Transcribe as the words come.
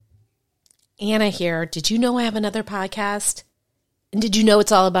Anna here. Did you know I have another podcast? And did you know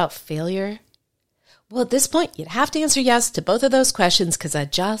it's all about failure? Well, at this point, you'd have to answer yes to both of those questions because I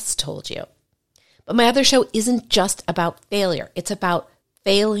just told you. But my other show isn't just about failure. It's about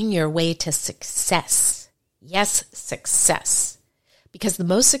failing your way to success. Yes, success. Because the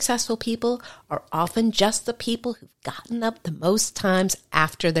most successful people are often just the people who've gotten up the most times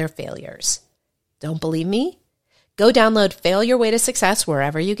after their failures. Don't believe me? Go download Fail Your Way to Success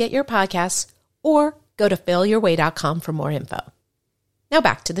wherever you get your podcasts, or go to failyourway.com for more info. Now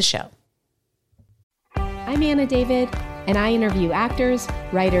back to the show. I'm Anna David, and I interview actors,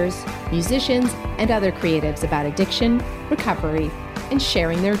 writers, musicians, and other creatives about addiction, recovery, and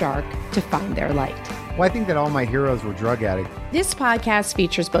sharing their dark to find their light. Well, I think that all my heroes were drug addicts. This podcast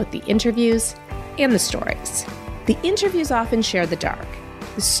features both the interviews and the stories. The interviews often share the dark.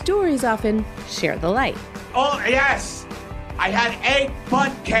 The stories often share the light. Oh, yes! I had 8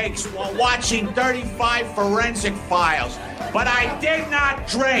 butt cakes while watching 35 Forensic Files, but I did not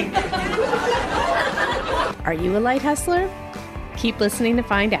drink. Are you a light hustler? Keep listening to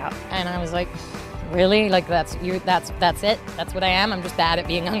find out. And I was like, really? Like, that's it? That's what I am? I'm just bad at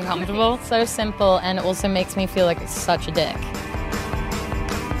being uncomfortable? So simple, and it also makes me feel like such a dick.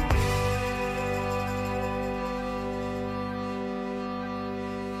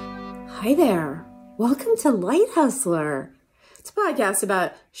 Hi there. Welcome to Light Hustler. It's a podcast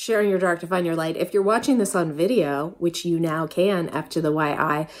about sharing your dark to find your light. If you're watching this on video, which you now can after the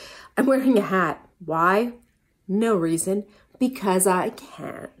YI, I'm wearing a hat. Why? No reason. Because I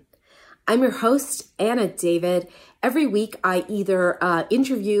can. I'm your host, Anna David. Every week I either I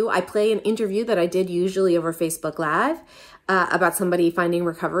play an interview that I did usually over Facebook Live about somebody finding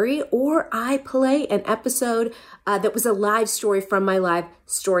recovery, or I play an episode that was a live story from my live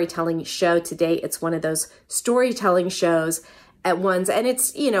storytelling show. Today, it's one of those storytelling shows at once, and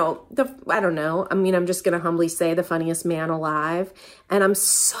it's, I'm just going to humbly say the funniest man alive, and I'm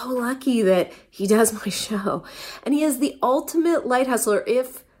so lucky that he does my show, and he is the ultimate light hustler.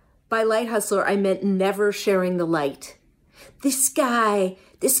 If by light hustler, I meant never sharing the light. This guy,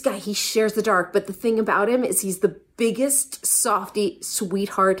 he shares the dark, but the thing about him is he's the biggest softy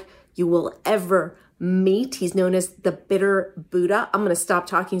sweetheart you will ever meet. He's known as the Bitter Buddha. I'm going to stop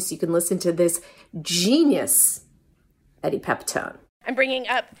talking so you can listen to this genius, Eddie Pepitone. I'm bringing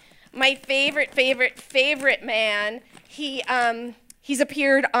up my favorite man. He's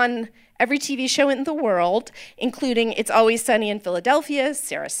appeared on every TV show in the world, including It's Always Sunny in Philadelphia,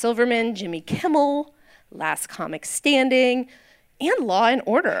 Sarah Silverman, Jimmy Kimmel, Last Comic Standing, and Law and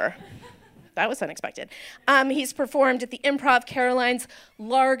Order. That was unexpected. He's performed at the Improv, Caroline's,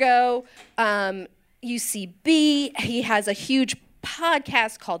 Largo, UCB. He has a huge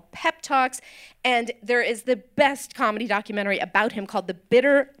podcast called Pep Talks, and there is the best comedy documentary about him called The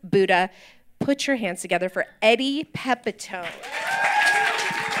Bitter Buddha. Put your hands together for Eddie Pepitone.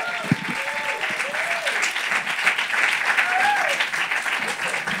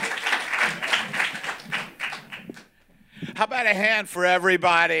 How about a hand for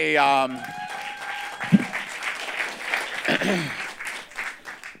everybody?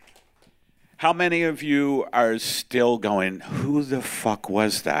 How many of you are still going, who the fuck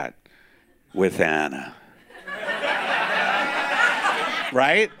was that with Anna?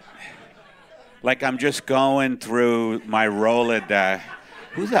 Right? Like I'm just going through my Rolodex.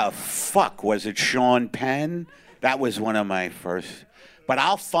 Who the fuck was it? Sean Penn? That was one of my first. But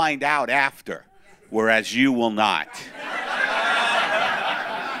I'll find out after, whereas you will not.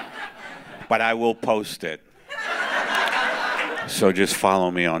 But I will post it. So just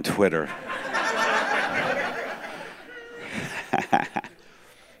follow me on Twitter.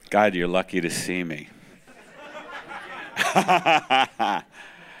 God, you're lucky to see me. That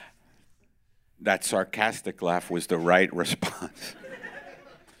sarcastic laugh was the right response.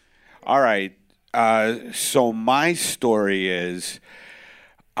 All right. So my story is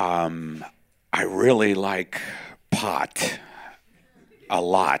I really like pot. A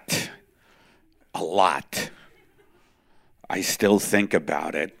lot. I still think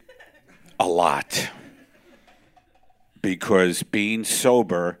about it a lot. Because being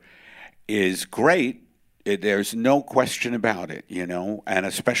sober is great. There's no question about it, and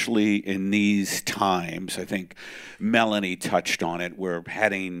especially in these times, I think Melanie touched on it. We're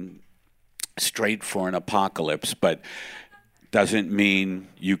heading straight for an apocalypse, but doesn't mean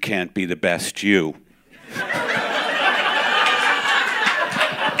you can't be the best you.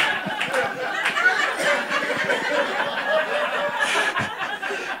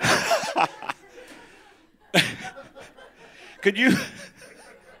 Could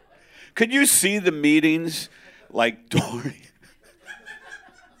you see the meetings like Dory?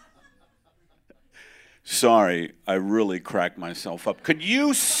 sorry. I really cracked myself up. Could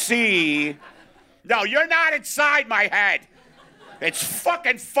you see? No, you're not inside my head. It's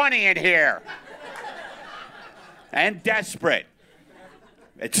fucking funny in here. And desperate.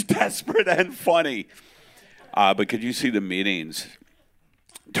 It's desperate and funny. But could you see the meetings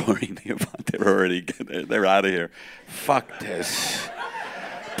during the event? They're out of here. Fuck this.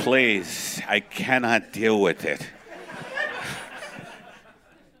 Please, I cannot deal with it.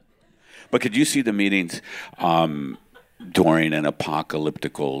 But could you see the meetings during an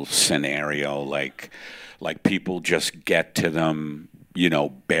apocalyptical scenario, like people just get to them,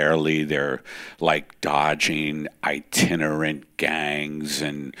 barely. They're like dodging itinerant gangs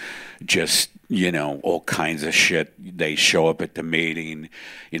and just, all kinds of shit. They show up at the meeting,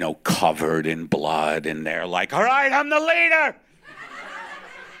 covered in blood, and they're like, all right, I'm the leader.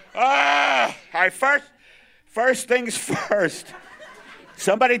 All right, first things first.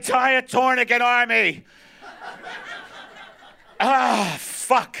 Somebody tie a tourniquet on me.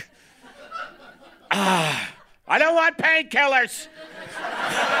 Fuck. I don't want painkillers.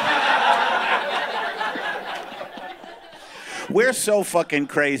 We're so fucking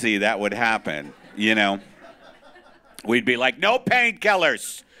crazy that would happen, We'd be like, no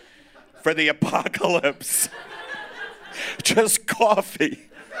painkillers for the apocalypse. Just coffee.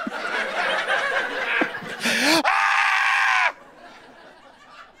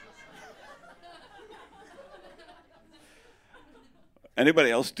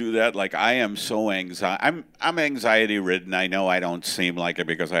 Anybody else do that? Like, I am so I'm anxiety ridden. I know I don't seem like it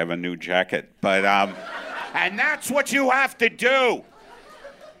because I have a new jacket, but and that's what you have to do.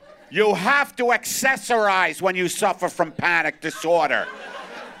 You have to accessorize when you suffer from panic disorder,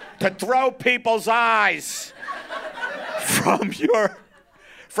 to throw people's eyes from your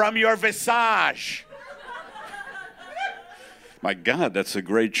visage. My God, that's a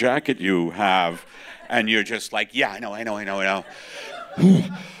great jacket you have, and you're just like, yeah, I know.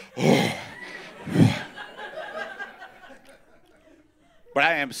 But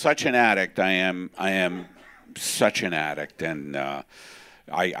I am such an addict. I am such an addict, and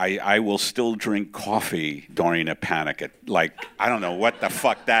I will still drink coffee during a panic. I don't know what the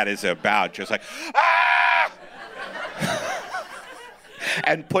fuck that is about. Just like, ah!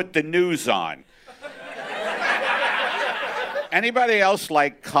 And put the news on. Anybody else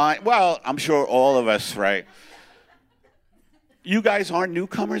well, I'm sure all of us, right? You guys aren't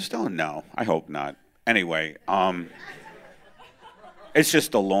newcomers, though? No, I hope not. Anyway, it's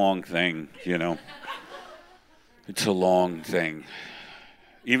just a long thing, It's a long thing.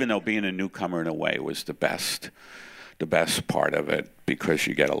 Even though being a newcomer in a way was the best part of it, because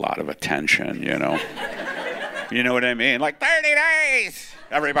you get a lot of attention, You know what I mean? Like, 30 days!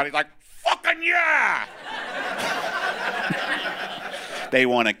 Everybody's like, fucking yeah! They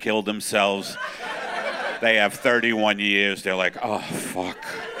want to kill themselves. They have 31 years. They're like, oh, fuck.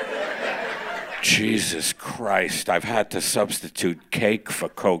 Jesus Christ. I've had to substitute cake for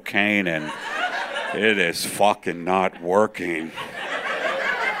cocaine, and it is fucking not working.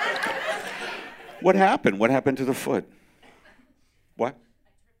 What happened? What happened to the foot? What?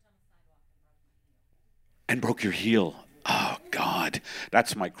 And broke your heel. Oh, God.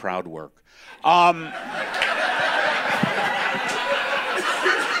 That's my crowd work.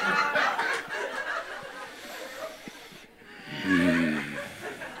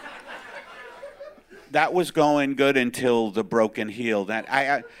 That was going good until the broken heel.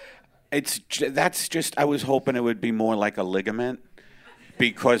 I was hoping it would be more like a ligament,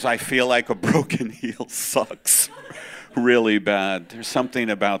 because I feel like a broken heel sucks really bad. There's something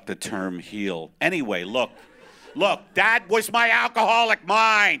about the term heel. Anyway, look, that was my alcoholic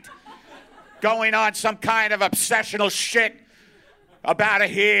mind going on some kind of obsessional shit about a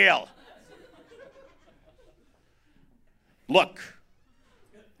heel. Look,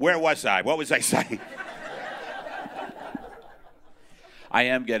 where was I? What was I saying? I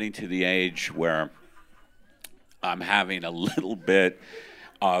am getting to the age where I'm having a little bit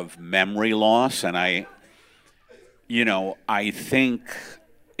of memory loss, and I think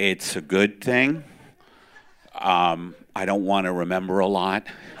it's a good thing. I don't want to remember a lot.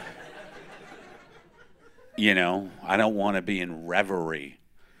 I don't want to be in reverie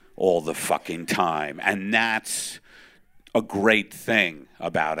all the fucking time, and that's a great thing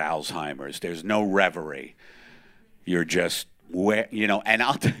about Alzheimer's. There's no reverie. You're just and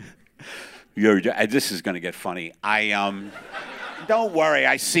this is going to get funny. Don't worry,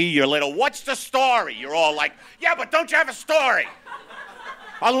 I see your little, what's the story? You're all like, yeah, but don't you have a story?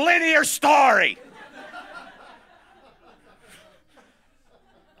 A linear story.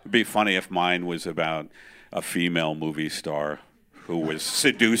 It'd be funny if mine was about a female movie star who was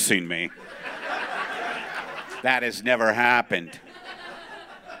seducing me. That has never happened.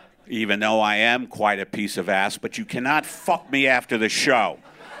 Even though I am quite a piece of ass, but you cannot fuck me after the show.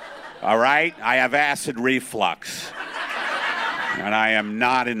 All right? I have acid reflux. And I am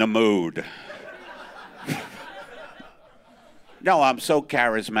not in the mood. No, I'm so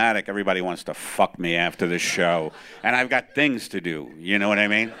charismatic, everybody wants to fuck me after the show. And I've got things to do, you know what I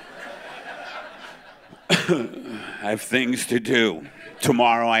mean? I have things to do.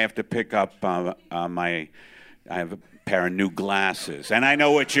 Tomorrow I have to pick up I have a pair of new glasses. And I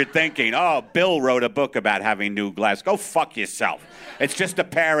know what you're thinking. Oh, Bill wrote a book about having new glasses. Go fuck yourself. It's just a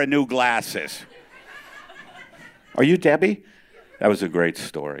pair of new glasses. Are you Debbie? That was a great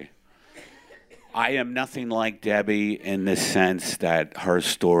story. I am nothing like Debbie in the sense that her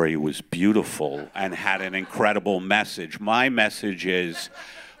story was beautiful and had an incredible message. My message is,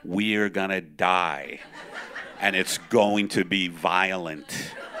 we're gonna die, and it's going to be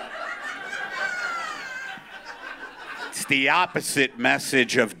violent. It's the opposite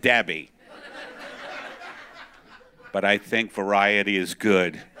message of Debbie. But I think variety is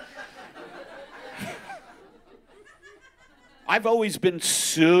good. I've always been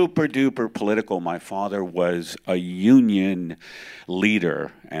super duper political. My father was a union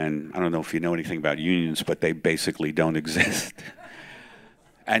leader, and I don't know if you know anything about unions, but they basically don't exist.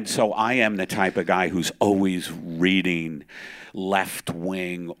 And so I am the type of guy who's always reading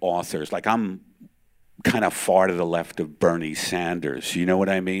left-wing authors. Like, I'm kind of far to the left of Bernie Sanders, you know what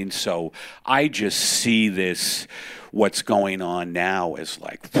I mean? So I just see this, what's going on now, as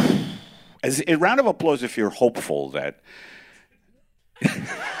like, as a round of applause if you're hopeful that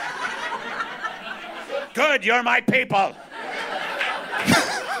good, you're my people.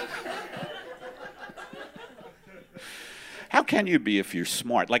 How can you be if you're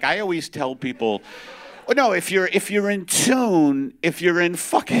smart? Like, I always tell people, well, no, if you're in tune, if you're in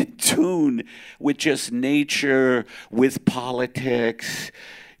fucking tune with just nature, with politics,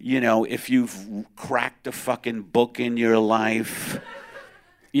 you know, if you've cracked a fucking book in your life,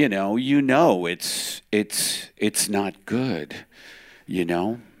 you know it's not good. You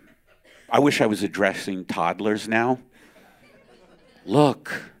know? I wish I was addressing toddlers now.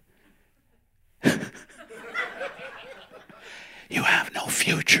 Look. You have no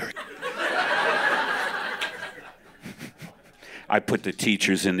future. I put the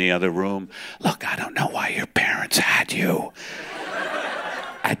teachers in the other room. Look, I don't know why your parents had you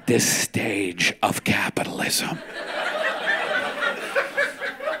at this stage of capitalism.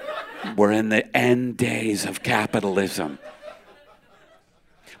 We're in the end days of capitalism.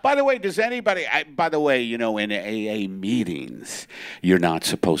 By the way, you know, in AA meetings, you're not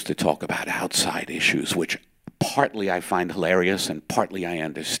supposed to talk about outside issues, which partly I find hilarious and partly I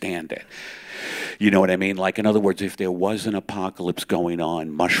understand it. You know what I mean? Like, in other words, if there was an apocalypse going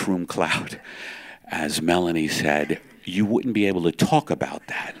on, mushroom cloud, as Melanie said, you wouldn't be able to talk about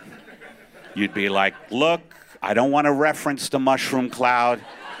that. You'd be like, look, I don't want to reference the mushroom cloud.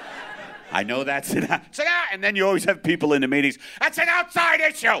 I know that's an... And then you always have people in the meetings, that's an outside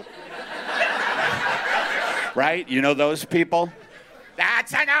issue. Right? You know those people?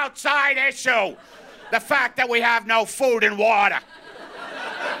 That's an outside issue. The fact that we have no food and water.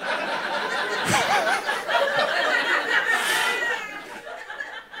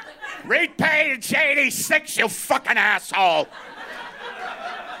 Read page 86, you fucking asshole.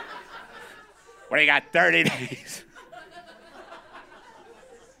 What do you got, 30 days?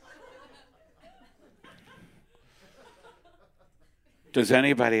 Does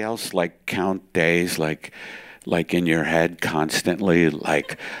anybody else, like, count days, like in your head constantly?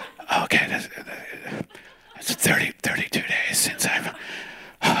 Like, okay, it's 32 days since I've...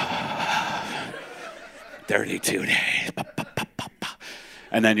 32 days.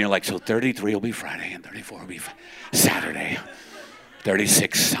 And then you're like, so 33 will be Friday, and 34 will be Saturday.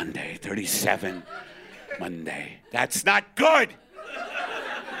 36 Sunday, 37 Monday. That's not good!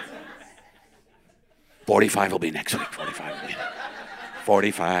 45 will be next week, 45 will be...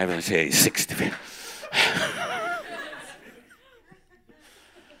 45, let's say 60.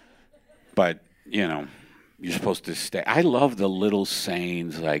 But, you know, you're supposed to stay. I love the little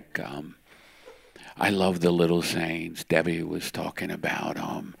sayings, like, I love the little sayings. Debbie was talking about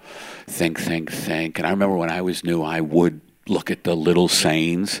think. And I remember when I was new, I would look at the little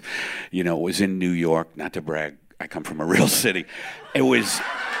sayings. You know, it was in New York, not to brag, I come from a real city. It was,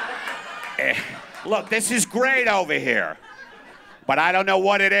 look, this is great over here. But I don't know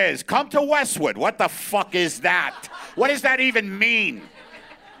what it is. Come to Westwood. What the fuck is that? What does that even mean?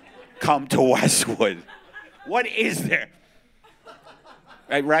 Come to Westwood. What is there?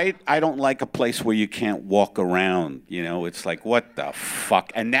 Right? I don't like a place where you can't walk around. You know, it's like, what the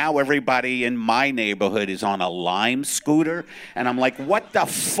fuck? And now everybody in my neighborhood is on a Lime scooter. And I'm like, what the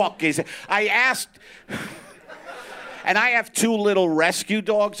fuck is it? I asked... And I have 2 little rescue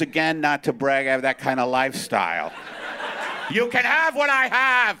dogs. Again, not to brag, I have that kind of lifestyle. You can have what I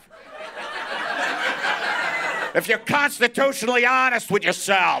have. If you're constitutionally honest with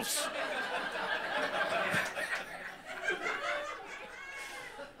yourselves.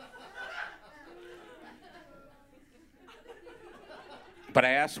 But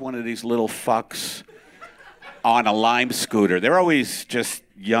I asked one of these little fucks on a Lime scooter. They're always just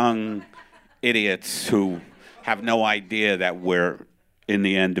young idiots who have no idea that we're in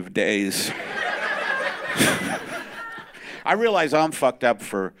the end of days. I realize I'm fucked up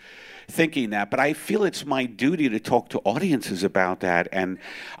for thinking that, but I feel it's my duty to talk to audiences about that. And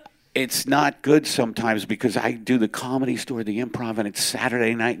it's not good sometimes because I do the Comedy Store, the Improv, and it's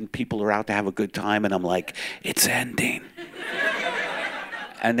Saturday night and people are out to have a good time, and I'm like, it's ending.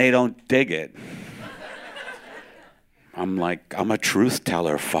 And they don't dig it. I'm like, I'm a truth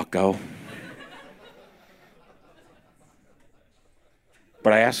teller, fucko.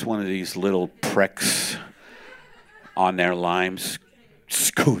 But I asked one of these little pricks on their Lime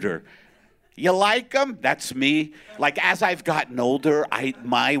scooter, you like them? That's me. Like, as I've gotten older,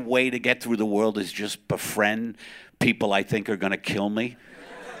 my way to get through the world is just befriend people I think are going to kill me.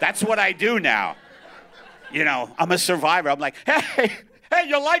 That's what I do now. You know, I'm a survivor. I'm like, hey,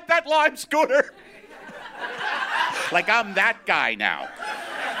 you like that Lime scooter? Like, I'm that guy now.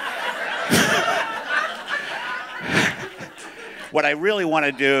 What I really want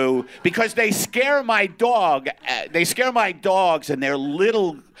to do, because they scare my dog, and they're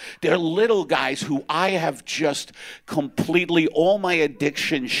little guys who I have just completely, all my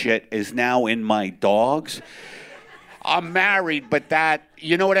addiction shit is now in my dogs. I'm married, but that,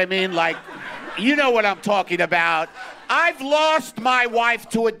 you know what I mean? Like, you know what I'm talking about. I've lost my wife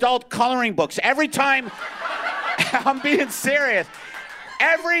to adult coloring books. Every time, I'm being serious.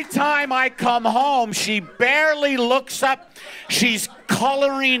 Every time I come home, she barely looks up. She's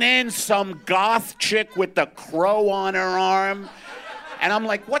coloring in some goth chick with the crow on her arm. And I'm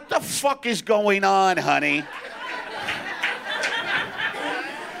like, what the fuck is going on, honey?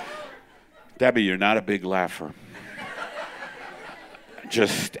 Debbie, you're not a big laugher.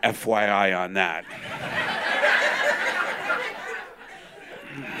 Just FYI on that.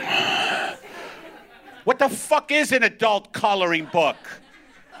 What the fuck is an adult coloring book?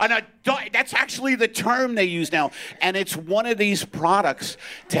 An adult, that's actually the term they use now. And it's one of these products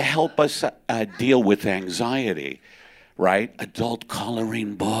to help us deal with anxiety, right? Adult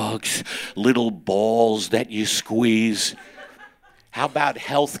coloring books, little balls that you squeeze. How about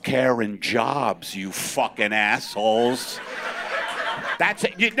healthcare and jobs, you fucking assholes?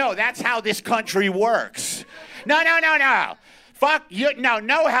 That's how this country works. No. Fuck you,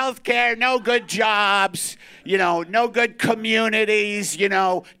 no health care, no good jobs, no good communities,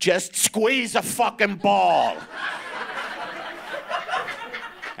 just squeeze a fucking ball.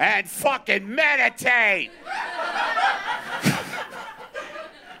 And fucking meditate.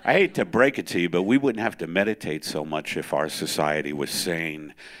 I hate to break it to you, but we wouldn't have to meditate so much if our society was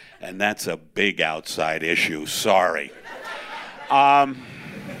sane. And that's a big outside issue, sorry.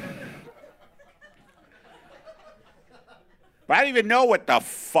 But I don't even know what the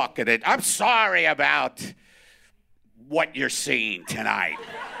fuck it is. I'm sorry about what you're seeing tonight.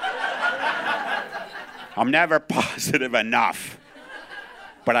 I'm never positive enough.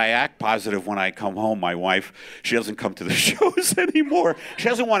 But I act positive when I come home. My wife, she doesn't come to the shows anymore. She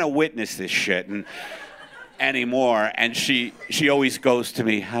doesn't want to witness this shit anymore. And she always goes to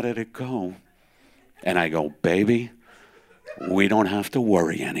me, how did it go? And I go, baby, we don't have to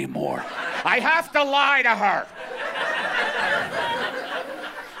worry anymore. I have to lie to her.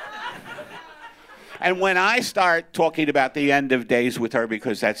 And when I start talking about the end of days with her,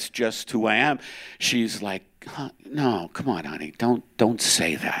 because that's just who I am, she's like, no, come on, honey, don't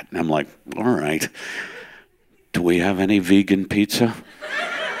say that. And I'm like, all right. Do we have any vegan pizza?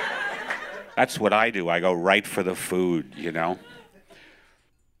 That's what I do. I go right for the food,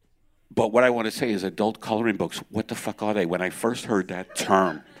 But what I want to say is adult coloring books, what the fuck are they? When I first heard that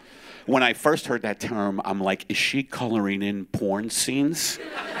term, I'm like, is she coloring in porn scenes?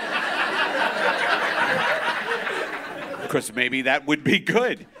 Because maybe that would be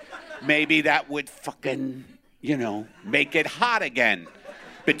good. Maybe that would fucking, make it hot again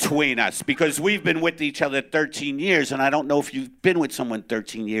between us. Because we've been with each other 13 years, and I don't know if you've been with someone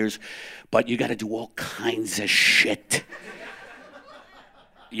 13 years, but you got to do all kinds of shit.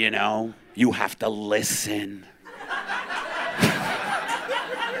 You have to listen.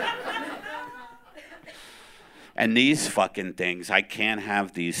 And these fucking things, I can't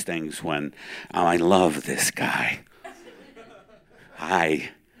have these things when I love this guy.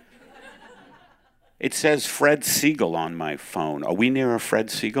 It says Fred Siegel on my phone. Are we near a Fred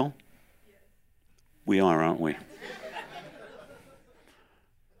Siegel? We are, aren't we?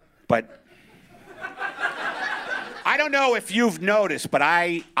 But I don't know if you've noticed, but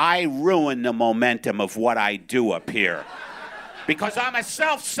I ruin the momentum of what I do up here. Because I'm a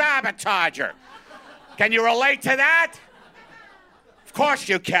self-sabotager. Can you relate to that? Of course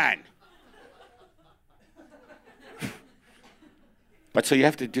you can. But so you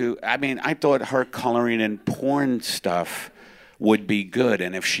have to do, I mean, I thought her coloring in porn stuff would be good.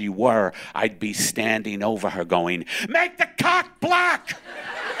 And if she were, I'd be standing over her going, make the cock black!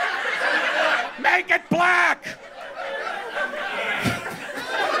 Make it black!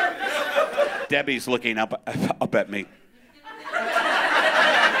 Debbie's looking up at me.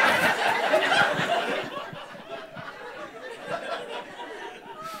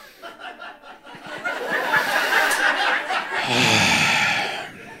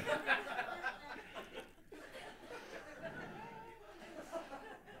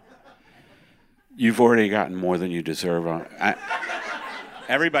 You've already gotten more than you deserve.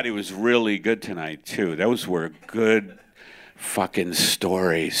 Everybody was really good tonight, too. Those were good fucking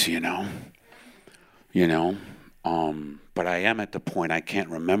stories, you know? But I am at the point I can't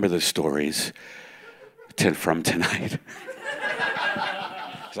remember the stories from tonight.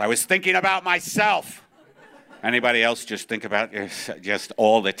 So I was thinking about myself. Anybody else just think about it just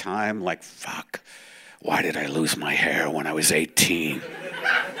all the time? Like, fuck, why did I lose my hair when I was 18?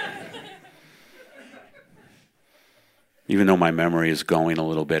 Even though my memory is going a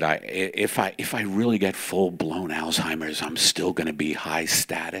little bit, if I really get full-blown Alzheimer's, I'm still going to be high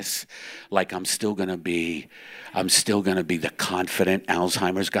status. Like I'm still going to be the confident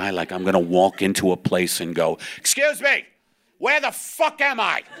Alzheimer's guy. Like I'm going to walk into a place and go, "Excuse me, where the fuck am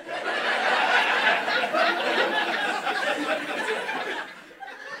I?"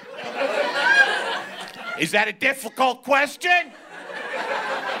 Is that a difficult question?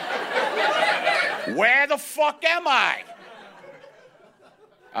 Where the fuck am I?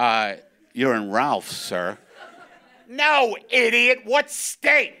 You're in Ralph's, sir. No, idiot. What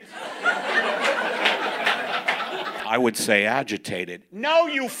state? I would say agitated. No,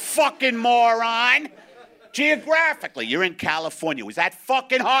 you fucking moron. Geographically, you're in California. Was that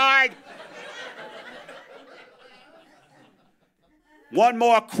fucking hard? One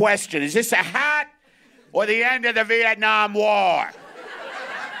more question. Is this a hat or the end of the Vietnam War?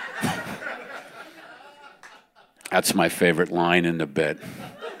 That's my favorite line in the bit.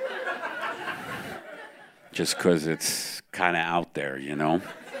 Just because it's kind of out there, you know?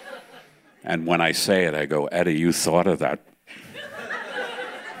 And when I say it, I go, Eddie, you thought of that.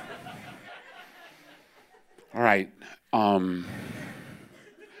 All right.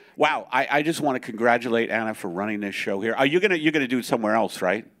 Wow, I just want to congratulate Anna for running this show here. Are you gonna do it somewhere else,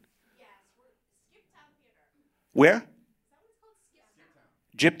 right? Yes, we're Skiptown Theater. Where?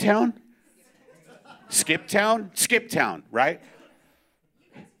 Gyptown? Skiptown? Skiptown, right?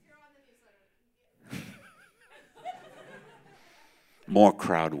 More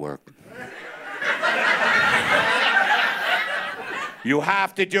crowd work. You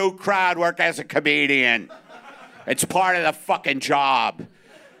have to do crowd work as a comedian. It's part of the fucking job.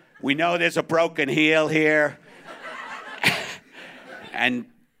 We know there's a broken heel here. And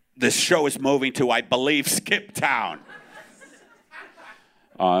the show is moving to, I believe, Skiptown.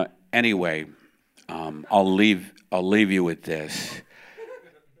 Anyway, I'll leave you with this.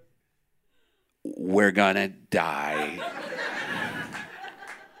 We're gonna die.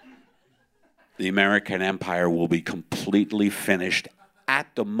 The American empire will be completely finished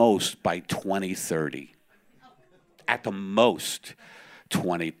at the most by 2030. At the most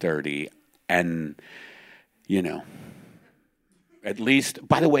 2030. And, you know, at least,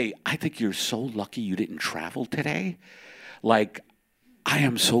 by the way, I think you're so lucky you didn't travel today. Like, I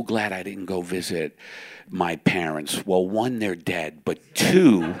am so glad I didn't go visit my parents. Well, one, they're dead, but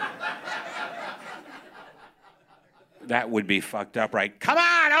two, that would be fucked up, right? Come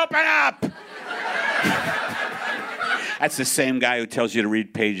on, open up! That's the same guy who tells you to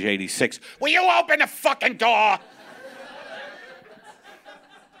read page 86. Will you open the fucking door?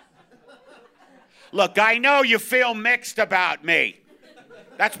 Look, I know you feel mixed about me.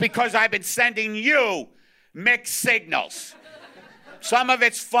 That's because I've been sending you mixed signals. Some of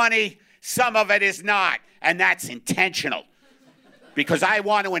it's funny, some of it is not, and that's intentional. Because I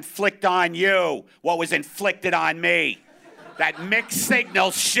want to inflict on you what was inflicted on me. That mixed signal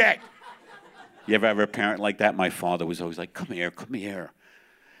shit. You ever have a parent like that? My father was always like, come here.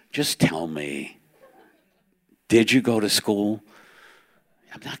 Just tell me. Did you go to school?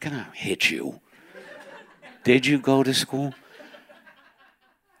 I'm not going to hit you. Did you go to school?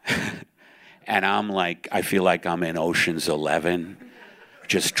 And I'm like, I feel like I'm in Ocean's 11,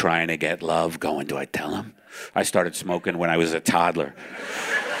 just trying to get love, going, do I tell him? I started smoking when I was a toddler.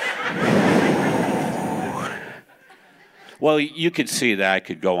 Well, you could see that I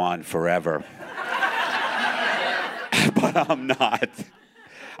could go on forever. But I'm not.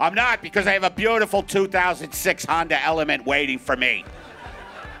 I'm not, because I have a beautiful 2006 Honda Element waiting for me.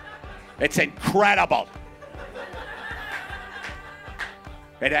 It's incredible.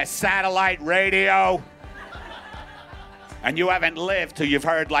 It has satellite radio. And you haven't lived till you've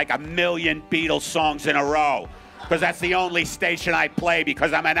heard like 1 million Beatles songs in a row. Because that's the only station I play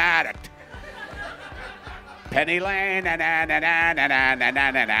because I'm an addict. Penny Lane,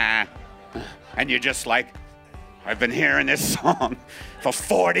 na-na-na-na-na-na-na-na-na. And you're just like, I've been hearing this song for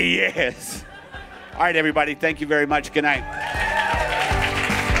 40 years. All right, everybody, thank you very much. Good night.